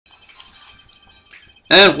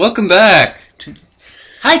And welcome back.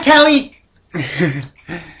 Hi, Tally!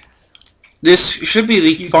 This should be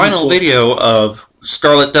the final video of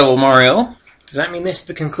Scarlet Devil Mario. Does that mean this is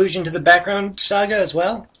the conclusion to the background saga as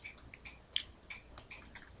well?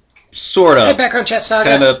 Sort of. Hi, background chat saga.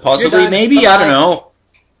 Kinda, possibly, maybe? Bye-bye. I don't know.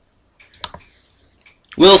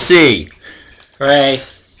 We'll see. Hooray.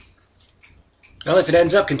 Well, if it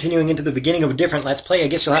ends up continuing into the beginning of a different Let's Play, I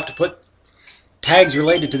guess you'll have to put tags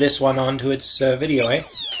related to this one onto its video, eh?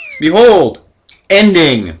 Behold!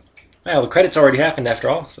 Ending! Well, the credits already happened after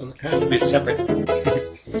all, so it has to be separate.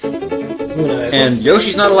 And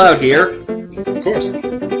Yoshi's not allowed here. Of course.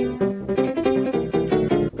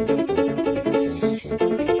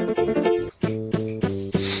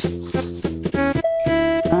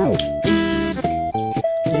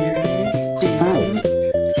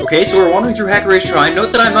 Okay, so we're wandering through Hackeray's Shrine.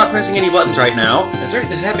 Note that I'm not pressing any buttons right now. That's right,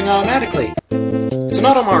 this is happening automatically. It's an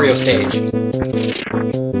Auto Mario stage. And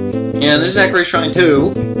this is Hackeray's Shrine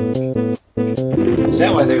 2. Is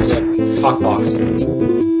that why there's a talk box? A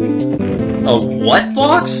what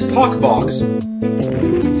box? Talk box.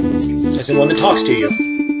 As in one that talks to you.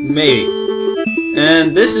 Maybe.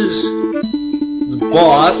 And this is the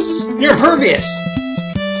boss. You're impervious!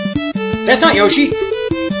 That's not Yoshi!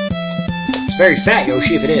 It's very fat,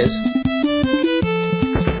 Yoshi, if it is.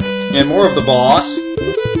 And more of the boss.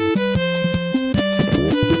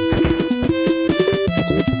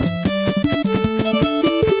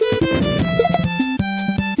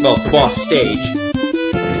 Well, the boss stage.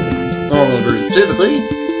 Normal version specifically.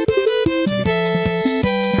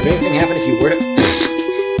 Would anything happen if you were to...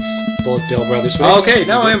 Bullet Bill Brothers. Okay,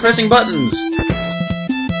 now I am pressing buttons.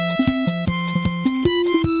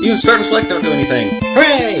 Even start and select don't do anything.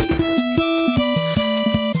 Hooray!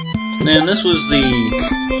 And this was the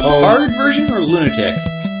hard version or lunatic? I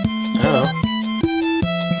don't know.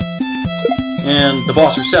 And the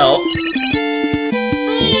boss herself.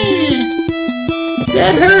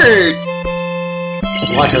 That hurt!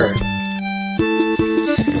 What hurt?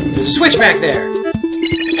 There's a switch back there!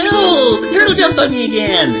 Oh, the turtle jumped on me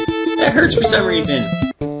again! That hurts for some reason.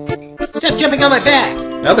 Stop jumping on my back!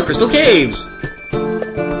 Now the crystal caves!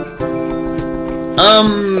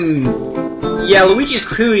 Yeah, Luigi's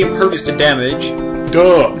clearly impervious to damage.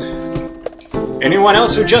 Duh! Anyone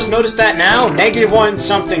else who just noticed that now? -1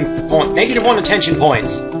 something point. -1 attention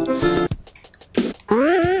points.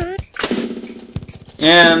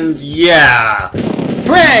 And yeah.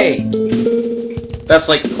 Hooray! That's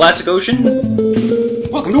like Classic Ocean?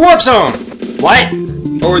 Welcome to Warp Zone! What?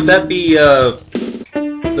 Or would that be,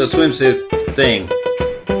 the swimsuit thing?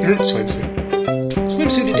 Swimsuit.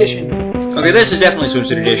 Swimsuit edition. Okay, this is definitely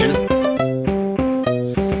swimsuit edition.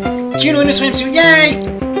 Chino in a swimsuit, yay!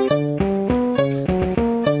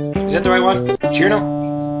 Is that the right one? Chino?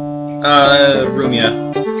 Rumia.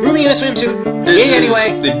 Rumi in a swimsuit. This Yay, is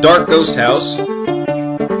anyway. the Dark Ghost House.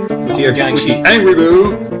 With the sheep. Angry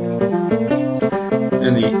Boo.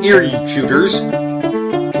 And the Eerie Shooters.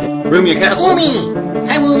 Rumia Castle. Woomy!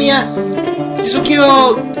 Hi, Woomia! You're so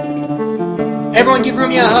cute! Everyone give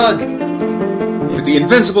Rumia a hug! With the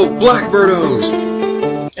invincible Blackbirdos.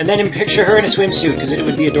 And then picture her in a swimsuit, because it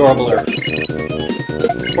would be adorable-er.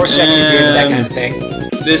 Or sexy if you're into that kind of thing.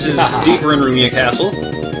 This is deeper in Rumia Castle.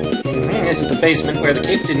 This is the basement where the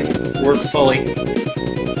cape didn't work fully.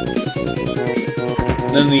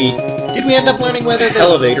 Then the... Did we end up learning whether the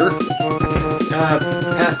elevator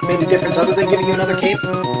path made a difference other than giving you another cape?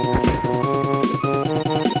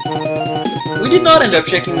 We did not end up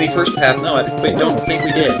checking the first path. No, I don't think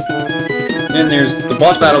we did. Then there's the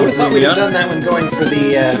boss battle I would with have thought we'd have Rumia. done that when going for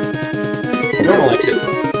the normal exit.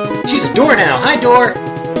 She's a door now! Hi, door!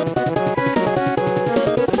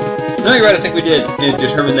 No, you're right, I think we did. It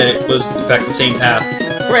determined that it was, in fact, the same path.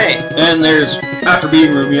 Hooray! And there's, after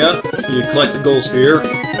beating Rumia, you collect the gold sphere.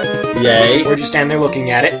 Yay. Or just stand there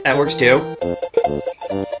looking at it. That works too.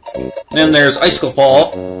 Then there's Icicle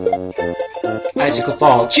Fall. Icicle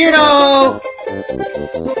Fall. Cheerno!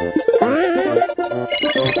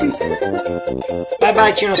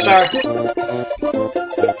 Bye-bye, Cheerno Star.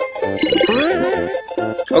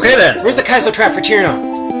 Okay then. Where's the Kaizo trap for Cheerno?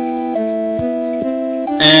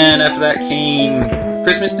 And after that came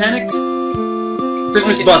Christmas Panic?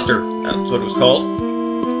 Christmas Buster, that's what it was called.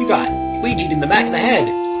 You got Luigi'd in the back of the head.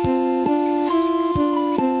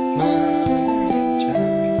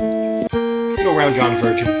 Go around John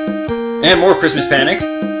Virgin. And more Christmas Panic.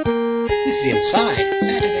 This is inside.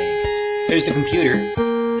 Saturday. There's the computer.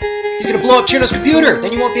 He's gonna blow up Cheerno's computer!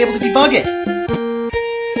 Then you won't be able to debug it!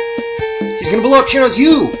 He's gonna blow up Cheerno's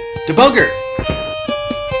debugger!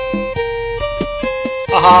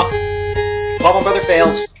 Haha. Bubble Brother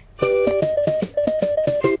fails.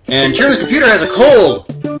 And Chirno's computer has a cold!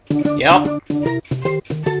 Yep.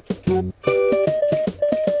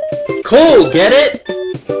 Cold, get it?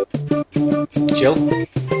 Jill?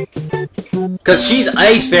 Cause she's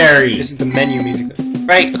Ice Fairy! This is the menu music.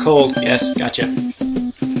 Right, cold. Yes, gotcha.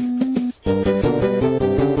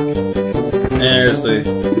 There's the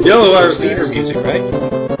yellow virus Fever music, right?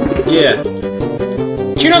 Yeah.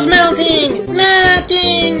 Chirno's melting!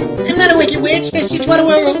 Melting! I'm not a wicked witch, that's just what a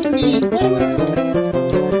world to me. What a world.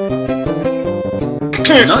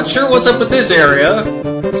 Not sure what's up with this area.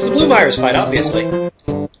 It's the blue virus fight, obviously.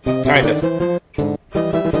 Kind of.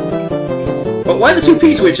 But why the two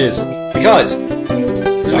P-switches? Because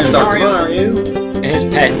There's Dr. Mario. and his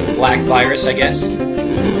pet, Black Virus, I guess. Can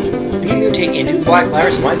you mutate into the Black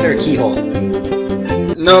Virus? Why is there a keyhole?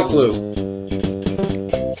 No clue.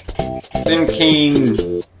 Then came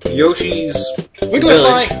Yoshi's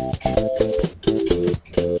Wigglyfly! Village.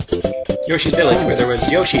 Yoshi's Village, where there was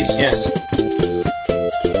Yoshi's, yes.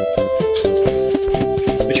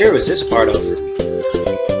 Which area was this a part of?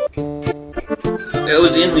 It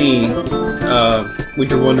was in the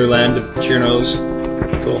Winter Wonderland of Chirno's.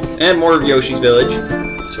 Cool. And more of Yoshi's Village.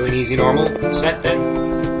 So an easy normal set then.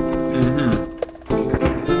 Mm-hmm.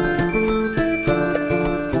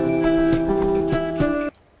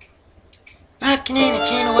 Rockin' in a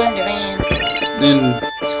Chino Wonderland. Then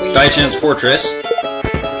Squeeze. Daichan's Fortress.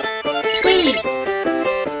 Squeeze!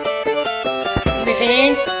 My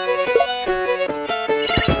fan?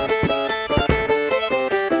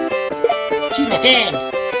 She's my fan.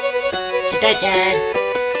 She's Daichan.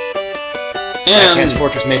 And Daichan's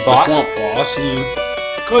Fortress made boss. Swamp Boss.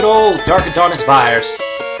 Good old Dark Adonis Virus.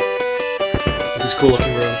 This is cool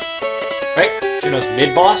looking room. Right? Chino's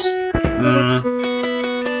mid-boss?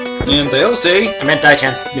 And Daosei. I meant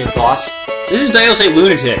Daichan's mid-boss. This is Daosei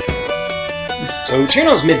Lunatic. So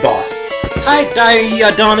Chino's mid-boss. Hi,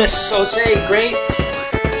 Adonis Osei, great.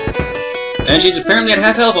 And she's apparently at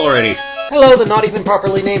half health already. Hello, the not even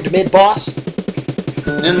properly named mid-boss.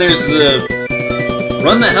 Then there's the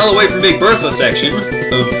Run the Hell Away from Big Bertha section.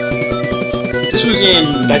 This was in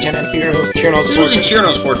Daichan and Chino's This was in Fortress.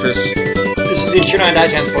 Chirno's Fortress. This is in Chino and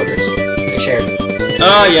Daichan's Fortress. They shared.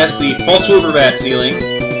 Ah, yes, the false swooper bat ceiling.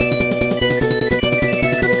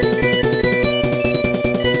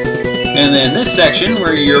 And then this section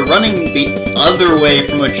where you're running the other way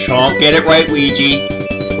from a chomp. Get it right, Ouija.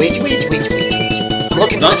 Ouija. I'm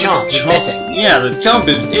looking for the chomp. He's missing. Yeah, the chomp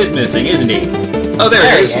is missing, isn't he? Oh, there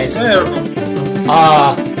There he he is. is. There.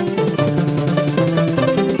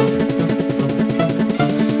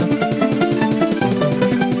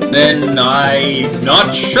 Then I'm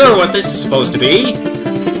not sure what this is supposed to be.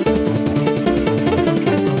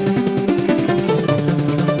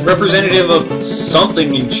 Representative of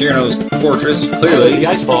something in Chirno's Fortress, clearly. The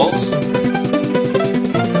ice balls.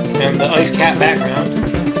 And the ice cat background.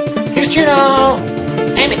 Here's Chino!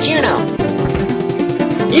 I'm a Chino!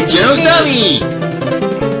 It's Chirno's dummy!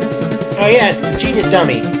 Oh yeah, it's the genius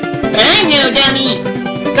dummy. I'm no dummy!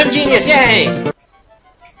 Some genius, yay!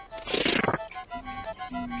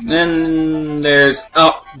 Then there's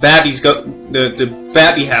Babby's the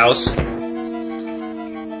Babby house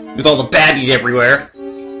with all the Babbies everywhere.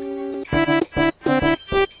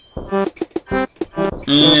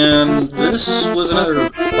 And this was another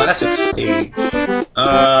classic stage.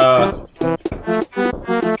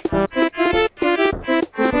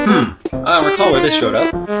 I don't recall where this showed up.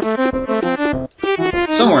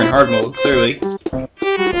 Somewhere in hard mode, clearly.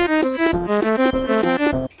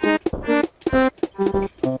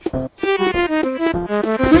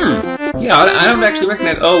 Yeah, I don't actually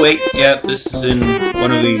recognize. Oh wait, yeah, this is in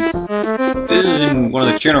one of the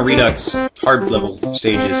Cherno Redux hard level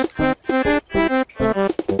stages. I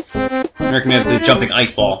recognize the jumping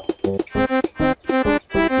ice ball.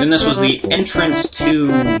 Then this was the entrance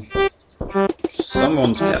to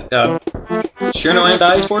someone's Cherno and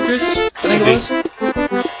I's Fortress, I think it was.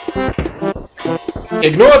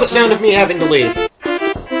 Ignore the sound of me having to leave.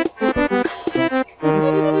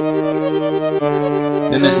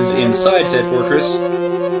 Then this is inside said fortress.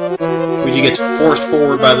 Luigi gets forced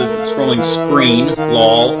forward by the scrolling screen.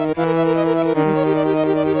 Lol.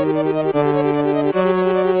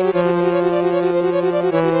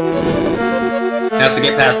 Has to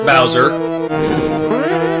get past Bowser.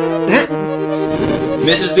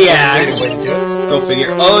 Misses the axe. Go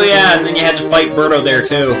figure. Oh yeah, and then you had to fight Birdo there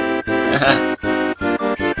too.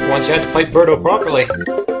 Once you had to fight Birdo properly.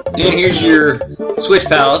 And here's your Switch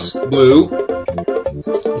Palace, blue.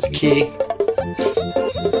 With a key.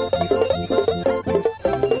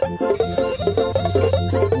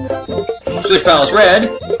 Switch Palace, red.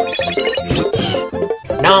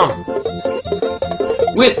 Nom.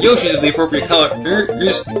 with Yoshi's of the appropriate color.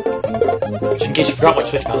 Just in case you forgot what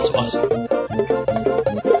Switch Palace was.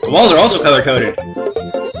 The walls are also color-coded.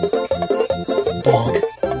 Bonk.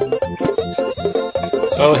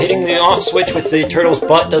 So hitting the off switch with the turtle's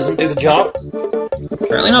butt doesn't do the job?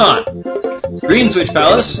 Apparently not. Green Switch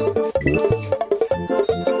Palace.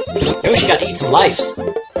 Yoshi got to eat some lives.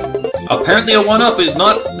 Apparently a 1-up is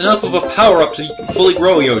not enough of a power-up to fully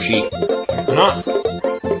grow Yoshi. Why not?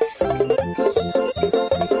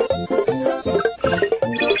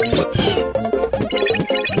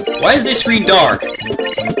 Why is this screen dark? Is it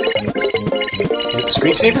the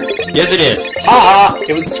screensaver? Yes, it is. Ha ha!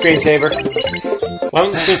 It was the screensaver. Why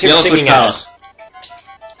wasn't the screensaver Yellow Switch singing at us? Palace.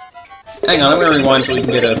 Hang on, I'm gonna rewind so we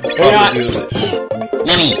can get a proper view of it.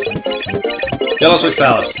 Nani! Yellow Switch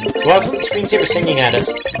Palace. So why wasn't the screensaver singing at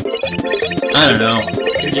us? I don't know.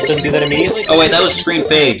 It just doesn't do that immediately? Oh wait, that was screen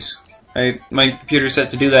fades. My computer's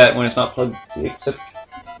set to do that when it's not plugged. Except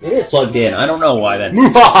it is plugged in. I don't know why then.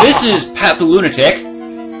 This is Pat the Lunatic.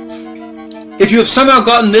 If you have somehow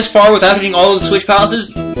gotten this far without hitting all of the Switch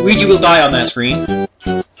Palaces, Luigi will die on that screen.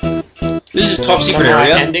 This is top secret Somehow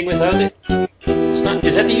area. ending without it? It's not.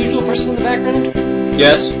 Is that the usual person in the background?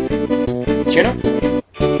 Yes. Chino?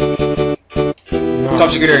 No.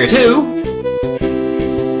 Top secret area 2.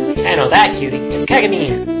 I know that cutie. It's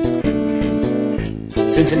Kagamine.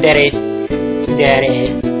 Cincinnati.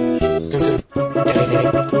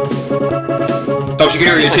 Top secret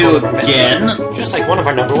area 2 again. Just like one of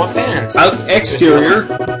our #1 fans. Out exterior.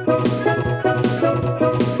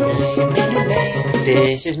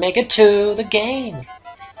 This is Mega 2, the game.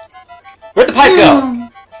 Where'd the pipe go?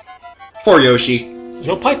 Poor Yoshi. There's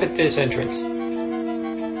no pipe at this entrance.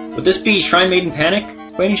 Would this be Shrine Maiden Panic,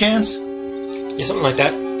 by any chance? Yeah, something like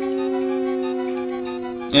that.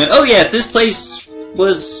 And, oh yes, this place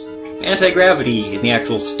was anti-gravity in the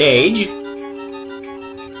actual stage.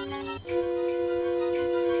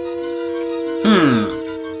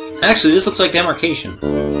 Actually, this looks like demarcation.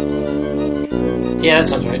 Yeah, that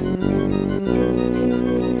sounds right.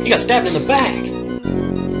 He got stabbed in the back.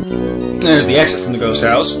 There's the exit from the ghost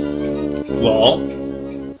house. Lol.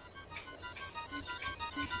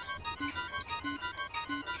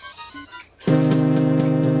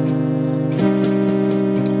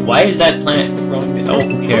 Why is that plant growing? Oh,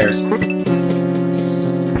 who cares?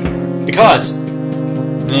 Because.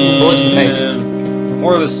 Bullet in the face.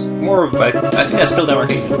 More of this. More of. I think that's still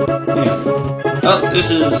demarcation. Yeah. Oh, this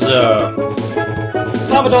is.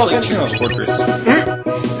 Lava Dolphins. Chino's Fortress.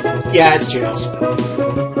 Yeah, it's Chino's.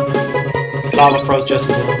 Lava froze just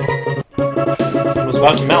in time. It was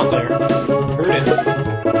about to melt there. Heard it.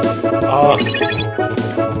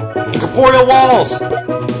 Incorporeal walls!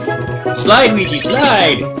 Slide, Luigi,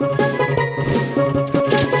 slide!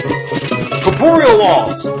 Corporeal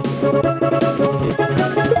walls!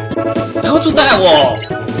 Now what's with that wall?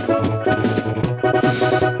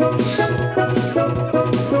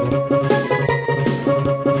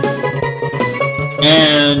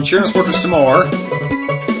 And Chino's Fortress some more.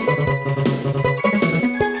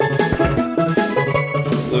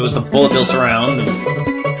 With the bullet bill surround.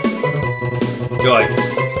 Joy.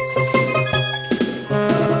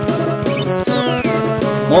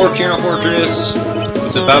 More of Chino Fortress.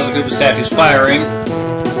 With the Bowser Koopa statues firing.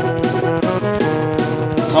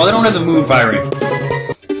 Oh, they don't have the moon firing.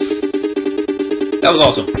 That was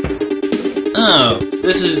awesome. Oh,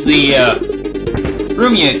 this is the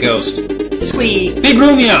Rumia ghost. Squee! Big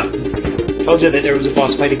Rumia! Told you that there was a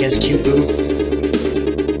boss fight against Cute Boo.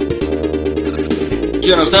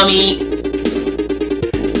 Chino's dummy!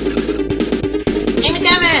 I'm the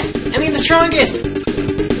dumbest! I mean the strongest!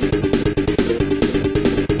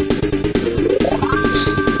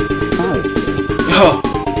 Oh,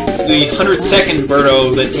 the 100-second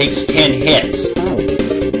Birdo that takes 10 hits.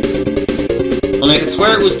 Only I can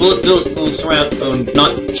swear it was Bullet Bill surround,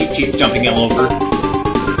 not Cheap Cheap jumping all over.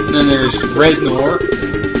 And then there's Reznor.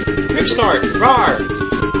 Rip Snort! Roar!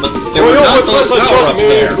 But there were not those power-ups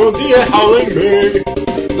there.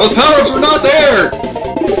 Those power-ups were not there!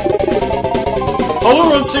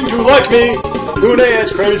 Tolerance seem to like me! Luna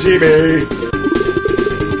is crazy me!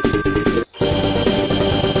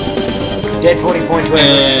 Dead floating point to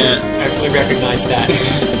actually recognize that.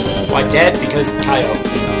 Why dead? Because Tayo.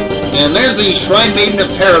 And there's the Shrine Maiden of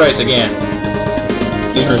Paradise again.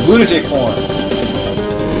 In her lunatic form.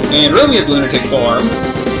 And Rumia's lunatic form.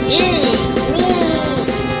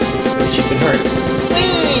 She's been hurt.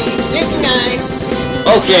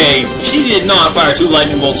 Okay, she did not fire 2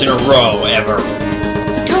 lightning bolts in a row, ever.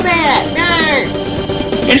 Too bad! No!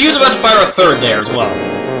 And she was about to fire a 3rd there as well.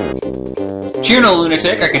 Chino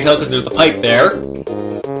lunatic, I can tell because there's the pipe there.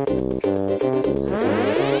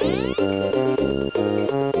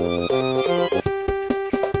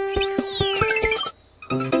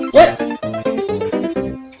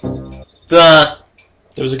 the...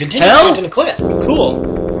 There was a continuing Hell? point in a cliff. Cool.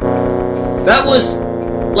 That was...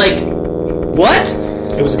 like... what?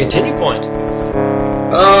 It was a continue point.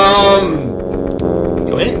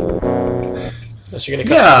 Go in. Unless you're gonna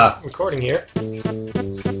cut the recording here.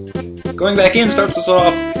 Going back in starts us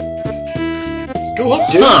off. Go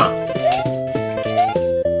up, dude. Huh.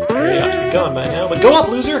 You ought to be gone by now, but go up,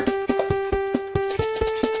 loser.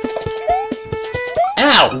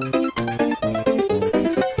 Ow!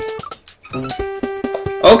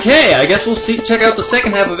 Okay, I guess we'll check out the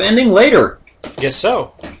second half of Ending later. Guess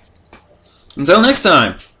so. Until next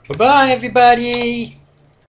time. Bye-bye, everybody.